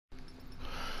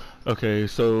Okay,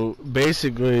 so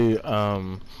basically,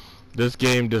 this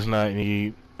game does not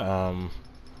need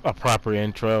a proper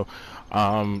intro.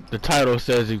 The title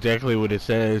says exactly what it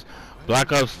says.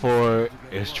 Black Ops 4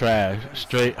 is trash,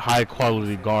 straight high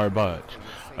quality garbage.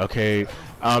 Okay,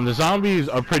 the zombies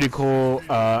are pretty cool.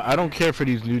 I don't care for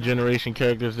these new generation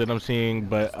characters that I'm seeing,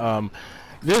 but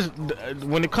this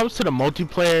when it comes to the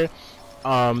multiplayer,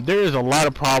 there is a lot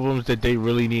of problems that they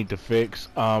really need to fix.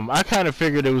 I kind of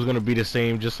figured it was going to be the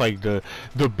same, just like the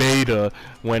beta,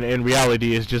 when in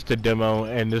reality it's just a demo,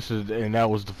 and that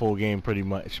was the full game pretty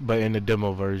much, but in the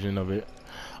demo version of it.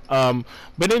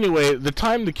 But anyway, the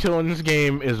time to kill in this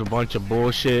game is a bunch of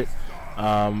bullshit.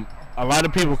 A lot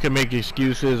of people can make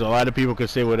excuses. A lot of people can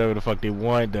say whatever the fuck they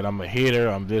want, that I'm a hater,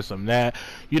 I'm this, I'm that.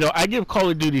 You know, I give Call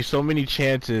of Duty so many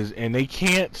chances, and they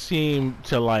can't seem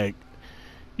to, like,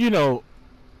 you know,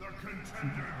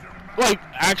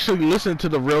 actually listen to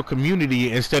the real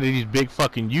community instead of these big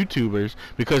fucking YouTubers,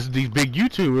 because these big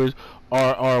YouTubers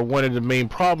are one of the main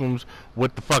problems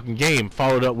with the fucking game,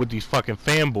 followed up with these fucking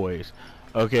fanboys.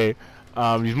 Okay,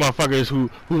 these motherfuckers who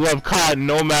love COD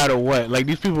no matter what. Like,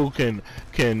 these people can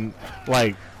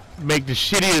like make the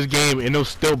shittiest game and they'll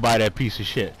still buy that piece of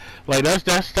shit. Like,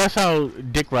 that's how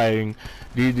dick riding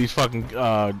these fucking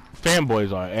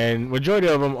fanboys are, and majority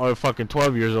of them are fucking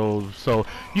 12 years old. So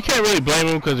you can't really blame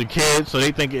them because they're kids, so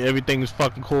they think everything is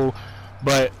fucking cool.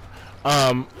 But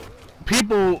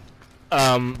people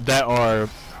that are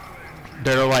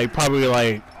like probably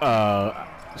like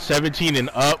 17 and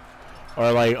up,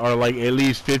 or like at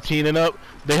least 15 and up,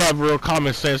 they have real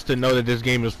common sense to know that this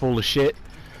game is full of shit.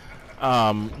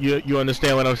 You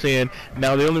understand what I'm saying?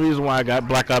 Now, the only reason why I got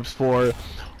Black Ops 4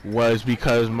 was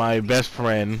because my best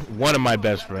friend, one of my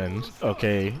best friends,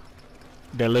 okay,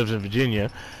 that lives in Virginia,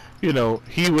 you know,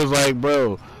 he was like,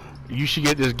 bro, you should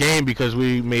get this game because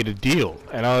we made a deal.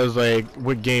 And I was like,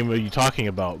 what game are you talking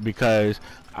about? Because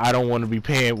I don't want to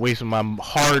be wasting my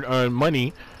hard-earned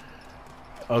money,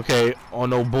 okay,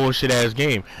 on no bullshit ass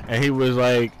game. And he was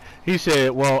like, he said,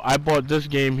 well, I bought this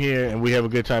game here and we have a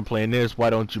good time playing this,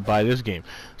 why don't you buy this game?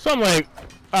 So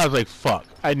I was like, fuck,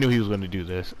 I knew he was going to do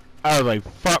this. I was like,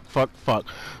 fuck.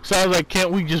 So I was like, can't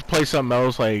we just play something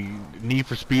else, like Need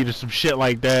for Speed or some shit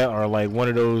like that, or like one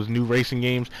of those new racing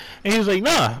games? And he was like,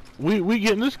 nah, we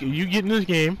getting this, you getting this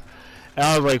game. And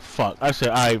I was like, fuck. I said,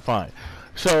 alright, fine.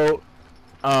 So,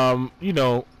 you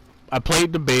know, I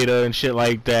played the beta and shit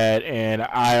like that, and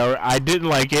I didn't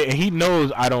like it, and he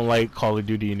knows I don't like Call of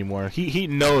Duty anymore. He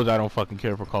knows I don't fucking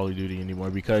care for Call of Duty anymore,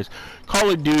 because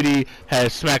Call of Duty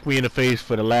has smacked me in the face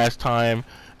for the last time,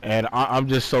 and I'm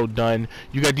just so done.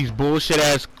 You got these bullshit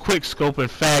ass quick scoping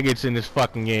faggots in this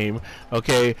fucking game,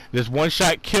 okay? This one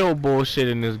shot kill bullshit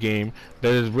in this game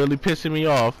that is really pissing me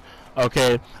off,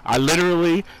 okay? I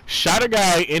literally shot a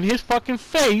guy in his fucking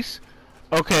face,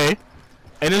 okay?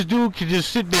 And this dude can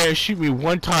just sit there and shoot me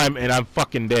one time and I'm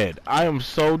fucking dead. I am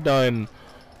so done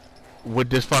with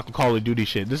this fucking Call of Duty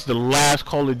shit. This is the last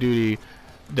Call of Duty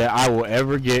that I will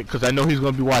ever get, because I know he's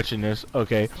going to be watching this,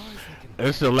 okay?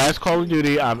 This is the last Call of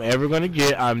Duty I'm ever going to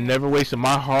get. I'm never wasting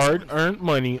my hard-earned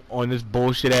money on this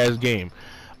bullshit-ass game.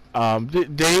 I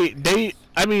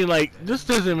mean, like, this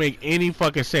doesn't make any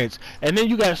fucking sense. And then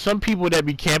you got some people that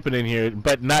be camping in here,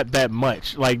 but not that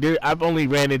much. Like, I've only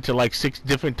ran into like 6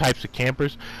 different types of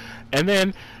campers. And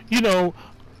then, you know,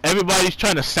 everybody's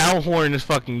trying to sound horn this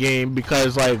fucking game,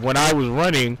 because like when I was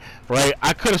running, right,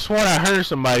 I could have sworn I heard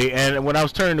somebody, and when I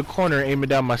was turning the corner aiming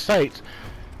down my sights,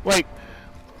 like,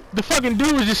 the fucking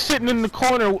dude was just sitting in the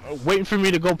corner waiting for me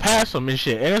to go past him and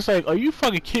shit. And it's like, are you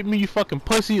fucking kidding me, you fucking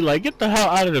pussy? Like, get the hell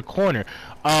out of the corner.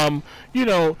 You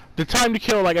know, the time to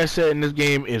kill, like I said, in this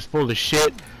game is full of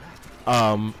shit.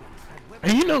 And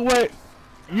you know what?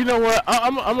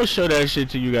 I'm gonna show that shit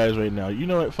to you guys right now. You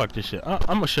know what? Fuck this shit. I'm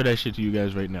gonna show that shit to you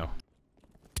guys right now.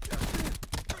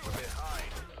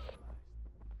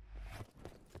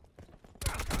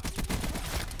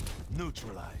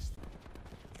 Neutralized.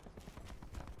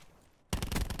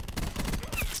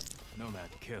 Nomad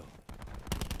kill.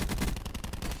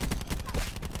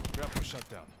 Grapple shut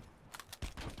down.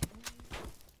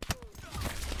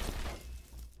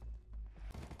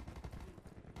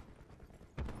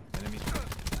 Enemy.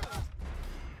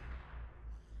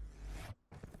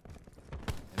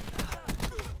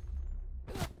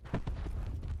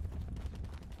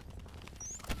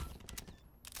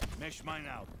 Mesh mine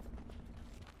out.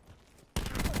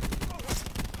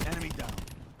 Enemy down.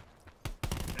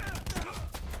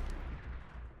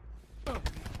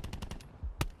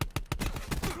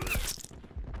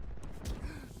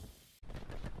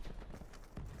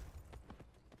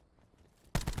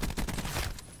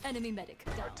 Enemy medic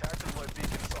down. Our tactical beacon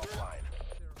is offline.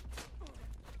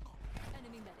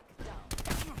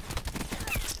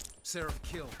 Seraph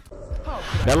kill.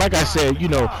 Now, like I said, you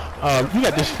know, you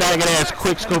got this faggot ass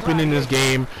quick scoping in this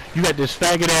game. You got this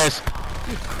faggot ass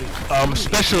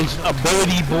specialist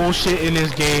ability bullshit in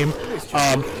this game.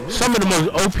 Some of the most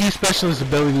OP specialist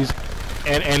abilities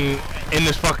and in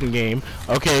this fucking game.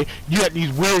 Okay, you got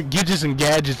these weird gidgets and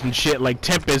gadgets and shit like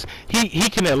Tempest. He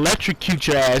can electrocute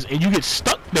your ass and you get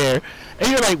stuck there and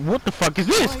you're like, what the fuck is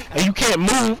this? And you can't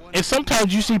move. And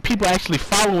sometimes you see people actually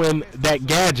following that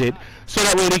gadget so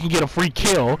that way they can get a free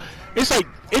kill. It's like,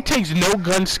 it takes no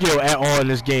gun skill at all in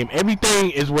this game.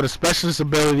 Everything is with a specialist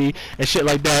ability and shit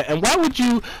like that. And why would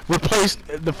you replace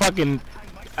the fucking...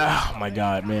 Oh my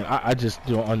god, man. I just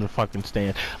don't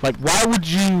understand. Like, why would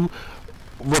you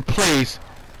replace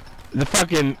the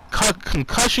fucking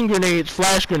concussion grenades,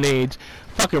 flash grenades,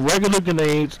 fucking regular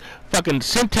grenades, fucking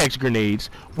syntax grenades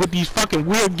with these fucking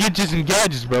weird gidgets and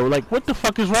gadgets, bro? Like, what the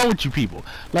fuck is wrong with you people?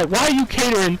 Like, why are you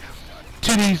catering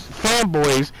to these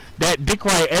fanboys that dick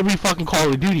ride every fucking Call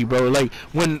of Duty, bro? Like,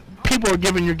 when people are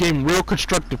giving your game real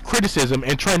constructive criticism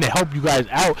and trying to help you guys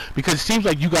out, because it seems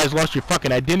like you guys lost your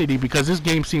fucking identity, because this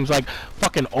game seems like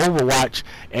fucking Overwatch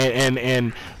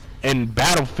and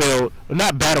Battlefield,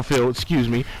 not Battlefield, excuse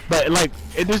me, but like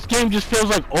this game just feels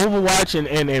like Overwatch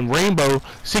and Rainbow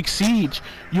Six Siege,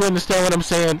 you understand what I'm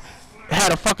saying,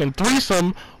 had a fucking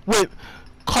threesome with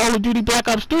Call of Duty Black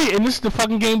Ops 3, and this is the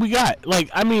fucking game we got. Like,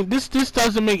 I mean, this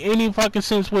doesn't make any fucking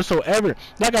sense whatsoever.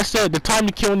 Like I said, the time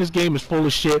to kill in this game is full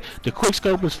of shit. The quick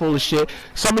scope is full of shit.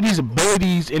 Some of these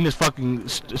abilities in this fucking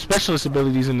specialist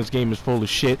abilities in this game is full of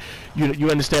shit. You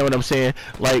understand what I'm saying?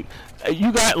 Like,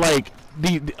 you got like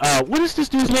the what is this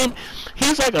dude's name?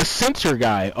 He's like a sensor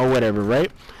guy or whatever,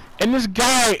 right? And this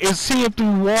guy is seeing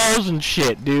through walls and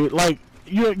shit, dude. Like,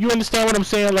 you understand what I'm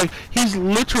saying? Like, he's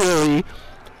literally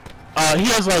he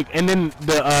has like, and then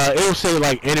the it'll say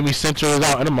like enemy sensor is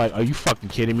out, and I'm like, are you fucking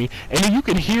kidding me? And then you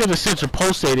can hear the sensor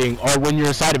pulsating, or when you're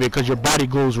inside of it, because your body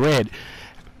glows red.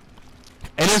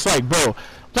 And it's like, bro,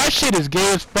 that shit is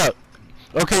gay as fuck.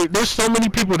 Okay, there's so many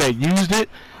people that used it,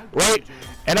 right?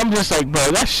 And I'm just like, bro,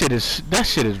 that shit is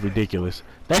ridiculous.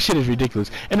 That shit is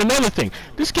ridiculous. And another thing,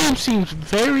 this game seems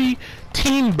very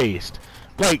team-based.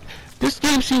 Like, this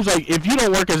game seems like if you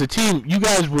don't work as a team, you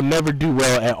guys will never do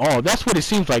well at all. That's what it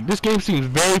seems like. This game seems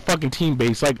very fucking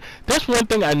team-based. Like, that's one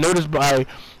thing I noticed by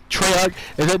Treyarch,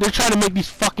 is that they're trying to make these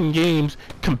fucking games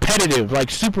competitive,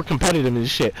 like super competitive and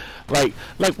shit. Like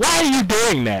why are you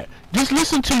doing that? Just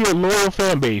listen to your loyal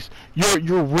fan base,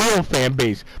 your real fan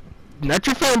base, not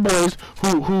your fanboys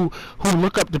who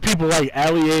look up to people like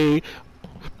Ali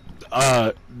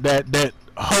A, that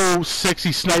whole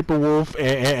sexy Sniper Wolf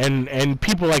and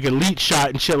people like Elite Shot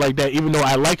and shit like that. Even though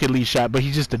I like Elite Shot, but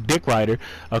he's just a dick rider.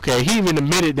 Okay, he even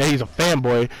admitted that he's a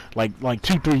fanboy like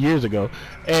 2-3 years ago,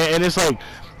 and it's like,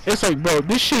 bro,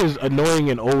 this shit is annoying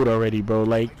and old already, bro.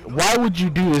 Like, why would you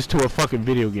do this to a fucking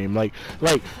video game? Like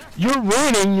you're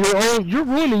ruining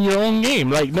your own game.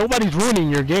 Like, nobody's ruining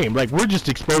your game. Like, we're just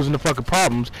exposing the fucking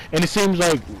problems, and it seems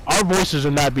like our voices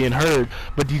are not being heard,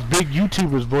 but these big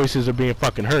YouTubers' voices are being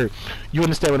fucking heard. You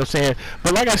understand what I'm saying?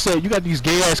 But like I said, you got these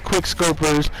gay ass quick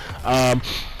scopers.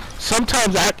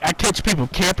 Sometimes I catch people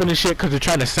camping and shit because they're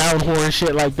trying to sound whore and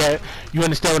shit like that. You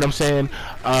understand what I'm saying?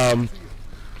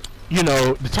 You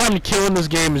know, the time to kill in this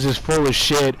game is just full of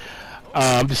shit.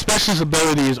 The specialist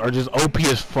abilities are just OP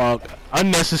as fuck,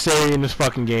 unnecessary in this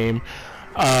fucking game.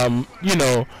 You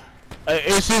know,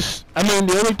 it's just, I mean,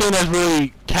 the only thing that's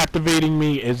really captivating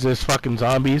me is this fucking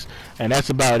zombies, and that's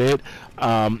about it.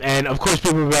 And of course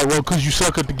people are like, well, cause you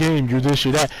suck at the game, you're this,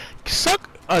 you're that. Suck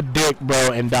a dick,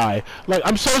 bro, and die. Like,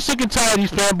 I'm so sick and tired of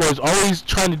these fanboys always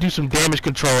trying to do some damage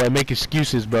control and make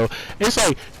excuses, bro. It's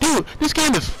like, dude, this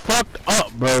game is fucked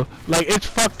up, bro. Like, it's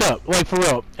fucked up, like, for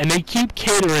real. And they keep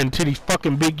catering to these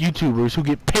fucking big YouTubers who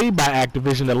get paid by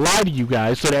Activision to lie to you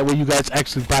guys so that way you guys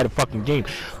actually buy the fucking game.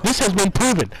 This has been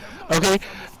proven, okay?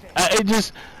 It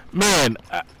just, man,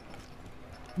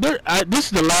 this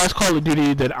is the last Call of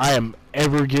Duty that I am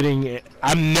ever getting.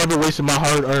 I'm never wasting my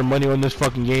hard-earned money on this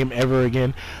fucking game ever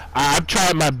again. I've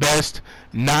tried my best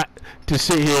not to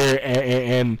sit here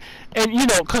and you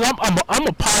know, cause I'm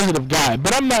a positive guy,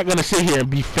 but I'm not gonna sit here and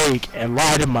be fake and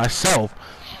lie to myself,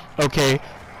 okay?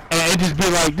 And just be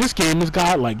like, this game is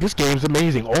godlike, this game's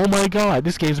amazing, oh my god,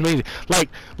 this game's amazing. Like,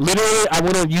 literally, I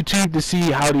went on YouTube to see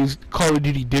how these Call of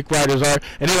Duty dick riders are,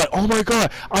 and they're like, oh my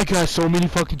god, I got so many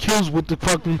fucking kills with the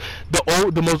fucking,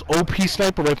 the most OP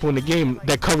sniper rifle in the game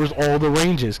that covers all the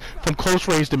ranges, from close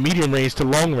range to medium range to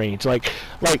long range. Like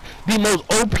the most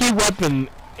OP weapon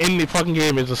in the fucking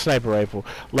game is a sniper rifle.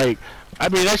 Like, I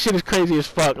mean, that shit is crazy as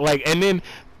fuck. Like, and then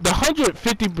the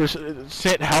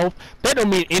 150% health, that don't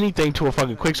mean anything to a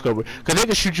fucking quickscoper, because they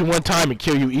can shoot you one time and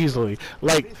kill you easily.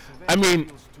 Like, I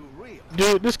mean,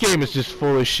 dude, this game is just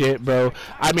full of shit, bro.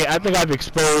 I mean, I think I've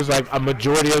exposed like a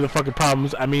majority of the fucking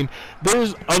problems. I mean,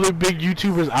 there's other big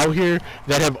YouTubers out here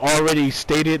that have already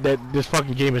stated that this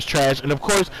fucking game is trash, and of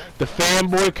course, the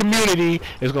fanboy community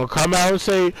is gonna come out and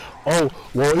say, "Oh,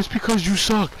 well, it's because you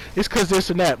suck. It's because this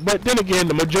and that." But then again,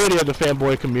 the majority of the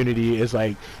fanboy community is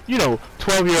like, you know,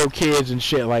 12-year-old kids and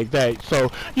shit like that.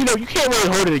 So, you know, you can't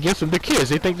really hold it against them. They're kids.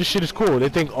 They think this shit is cool. They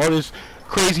think all this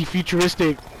crazy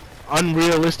futuristic,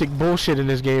 unrealistic bullshit in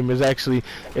this game is actually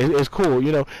is cool, you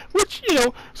know, which, you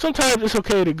know, sometimes it's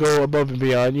okay to go above and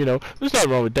beyond, you know. There's nothing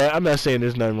wrong with that. I'm not saying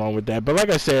there's nothing wrong with that, but like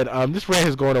I said, this rant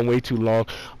has gone on way too long.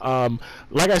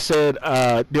 Like I said,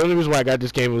 the only reason why I got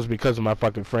this game was because of my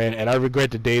fucking friend, and I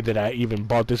regret the day that I even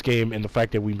bought this game and the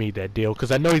fact that we made that deal,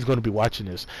 because I know he's going to be watching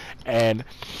this, and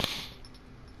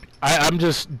I'm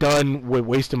just done with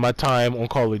wasting my time on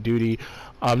Call of Duty.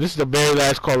 This is the very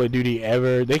last Call of Duty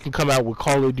ever. They can come out with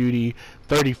Call of Duty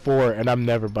 34, and I'm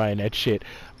never buying that shit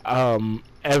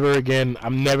ever again.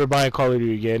 I'm never buying Call of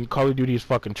Duty again. Call of Duty is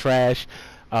fucking trash.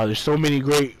 There's so many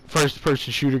great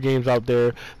first-person shooter games out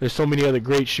there. There's so many other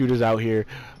great shooters out here.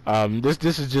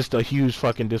 This is just a huge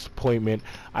fucking disappointment.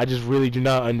 I just really do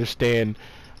not understand,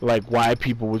 like, why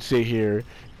people would sit here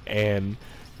and,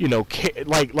 you know,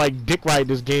 like dick ride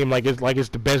this game like it's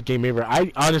the best game ever.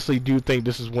 I honestly do think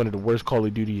this is one of the worst Call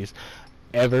of Duties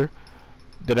ever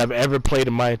that I've ever played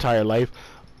in my entire life.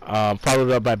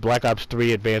 Followed up by Black Ops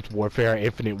 3, Advanced Warfare,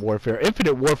 Infinite Warfare.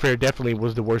 Infinite Warfare definitely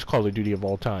was the worst Call of Duty of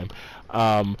all time.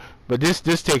 But this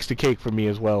takes the cake for me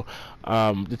as well.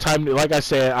 The time, like I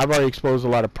said, I've already exposed a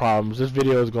lot of problems. This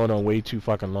video is going on way too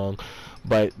fucking long.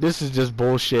 But this is just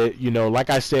bullshit, you know. Like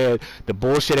I said, the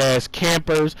bullshit ass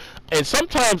campers, and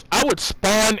sometimes I would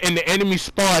spawn and the enemy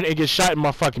spawn and get shot in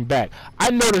my fucking back.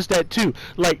 I noticed that too.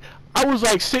 Like, I was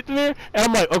like sitting there and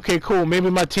I'm like, okay, cool,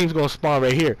 maybe my team's gonna spawn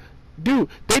right here. Dude,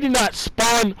 they did not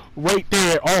spawn right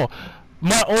there at all.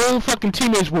 My own fucking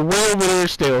teammates were way over there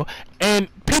still, and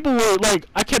people were like,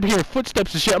 I kept hearing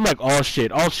footsteps and shit. I'm like, oh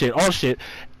shit, oh shit, oh shit.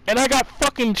 And I got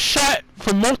fucking shot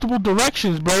from multiple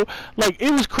directions, bro. Like,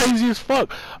 it was crazy as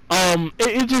fuck.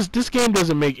 It just, this game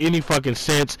doesn't make any fucking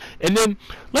sense. And then,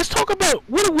 let's talk about,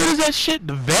 what is that shit?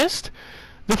 The vest?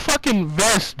 The fucking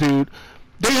vest, dude.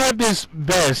 They have this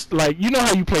vest, like, you know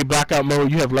how you play Blackout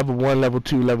mode, you have level 1, level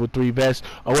 2, level 3 vest,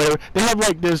 or whatever. They have,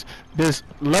 like, this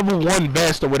level 1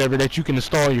 vest or whatever that you can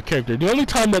install on your character. The only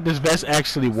time that this vest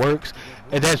actually works,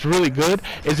 and that's really good,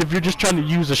 is if you're just trying to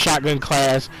use a shotgun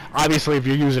class, obviously if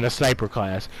you're using a sniper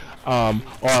class, or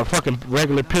a fucking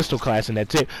regular pistol class, and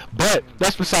that's it. But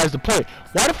that's besides the point.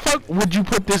 Why the fuck would you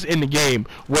put this in the game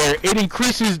where it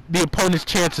increases the opponent's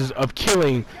chances of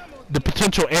killing the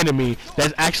potential enemy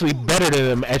that's actually better than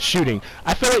them at shooting?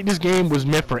 I feel like this game was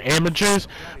meant for amateurs,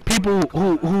 people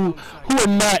who are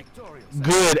not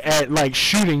good at, like,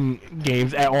 shooting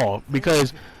games at all,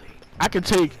 because I could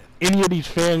take any of these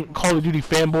Call of Duty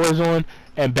fanboys on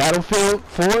and Battlefield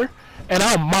 4, and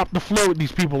I'll mop the floor with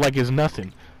these people like it's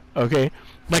nothing, okay?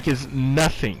 Like it's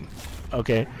nothing,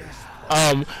 okay?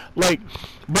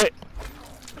 But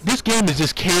this game is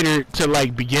just catered to,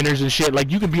 like, beginners and shit.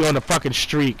 Like, you can be on a fucking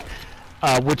streak,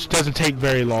 which doesn't take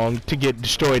very long to get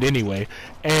destroyed anyway,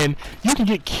 and you can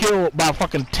get killed by a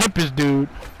fucking Tempest dude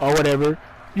or whatever,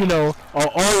 you know, or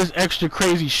all this extra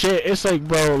crazy shit. It's like,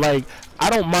 bro, like, I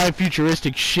don't mind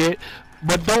futuristic shit,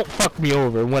 but don't fuck me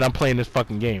over when I'm playing this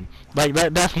fucking game. Like,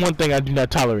 that's one thing I do not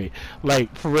tolerate.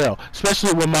 Like, for real.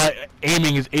 Especially when my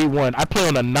aiming is A1. I play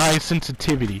on a 9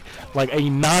 sensitivity. Like, a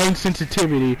 9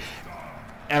 sensitivity,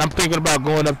 and I'm thinking about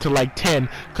going up to like 10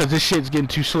 because this shit's getting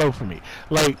too slow for me.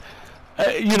 Like,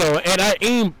 you know, and I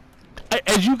aim,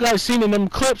 as you guys seen in them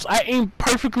clips, I aim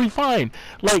perfectly fine.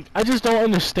 Like, I just don't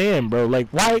understand, bro. Like,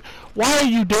 why are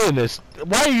you doing this?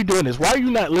 Why are you doing this? Why are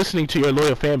you not listening to your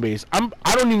loyal fan base? I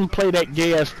don't even play that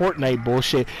gay ass Fortnite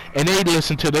bullshit, and they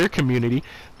listen to their community,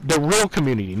 the real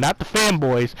community, not the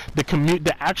fanboys,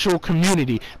 the actual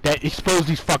community that expose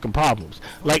these fucking problems.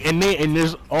 Like, and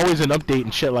there's always an update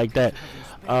and shit like that.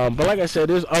 But like I said,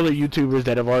 there's other YouTubers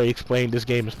that have already explained this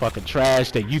game is fucking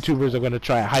trash, that YouTubers are going to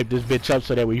try and hype this bitch up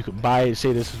so that way you can buy it and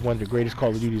say this is one of the greatest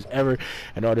Call of Duties ever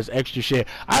and all this extra shit.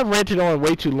 I've ranted on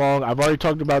way too long. I've already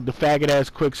talked about the faggot ass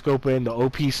quickscoping, the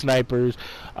OP snipers.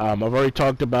 I've already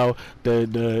talked about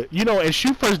the you know, and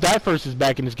shoot first die first is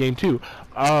back in this game too.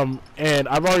 And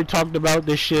I've already talked about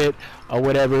this shit or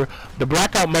whatever. The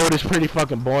Blackout mode is pretty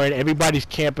fucking boring. Everybody's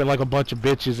camping like a bunch of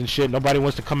bitches and shit. Nobody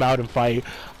wants to come out and fight.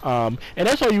 And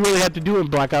that's all you really have to do in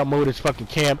Blackout mode is fucking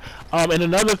camp. And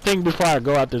another thing before I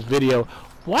go out this video,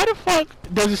 Why the fuck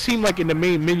does it seem like in the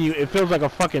main menu it feels like a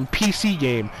fucking PC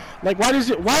game? Like, why is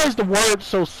the word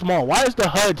so small? Why is the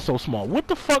HUD so small? What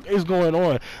the fuck is going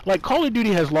on? Like, Call of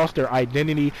Duty has lost their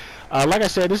identity. Like I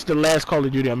said, this is the last Call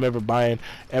of Duty I'm ever buying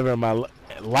ever in my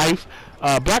life.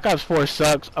 Black Ops 4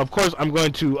 sucks. Of course, I'm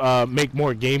going to make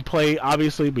more gameplay,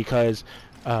 obviously, because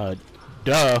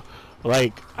duh.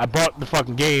 Like, I bought the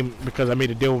fucking game because I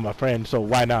made a deal with my friend, so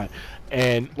why not?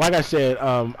 And like I said,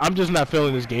 I'm just not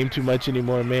feeling this game too much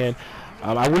anymore, man.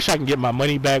 I wish I can get my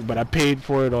money back, but I paid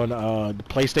for it on the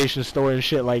PlayStation Store and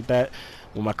shit like that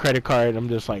with my credit card. I'm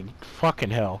just like, fucking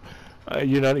hell.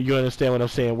 You know, you understand what I'm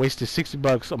saying? Wasted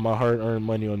 $60 of my hard-earned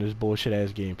money on this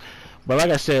bullshit-ass game. But like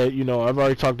I said, you know, I've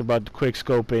already talked about the quick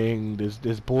scoping,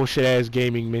 this bullshit-ass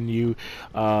gaming menu,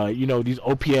 you know, these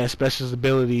OPS special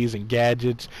abilities and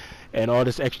gadgets, and all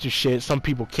this extra shit. Some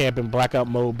people camping blackout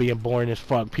mode being boring as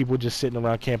fuck. People just sitting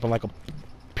around camping like a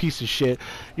piece of shit,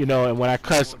 you know, and when I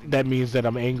cuss, that means that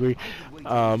I'm angry.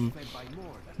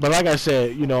 But like I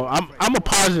said, you know, I'm a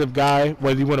positive guy,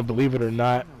 whether you want to believe it or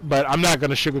not, but I'm not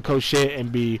gonna sugarcoat shit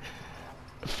and be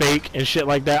fake and shit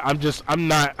like that. I'm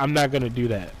not gonna do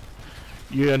that.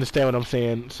 You understand what I'm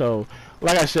saying? So,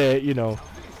 like I said, you know,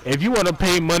 if you want to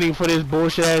pay money for this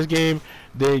bullshit ass game,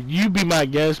 then you be my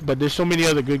guest. But there's so many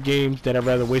other good games that I'd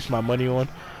rather waste my money on,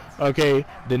 okay,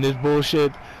 than this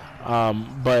bullshit.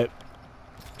 But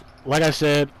like I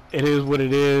said, it is what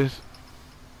it is.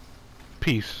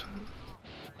 Peace.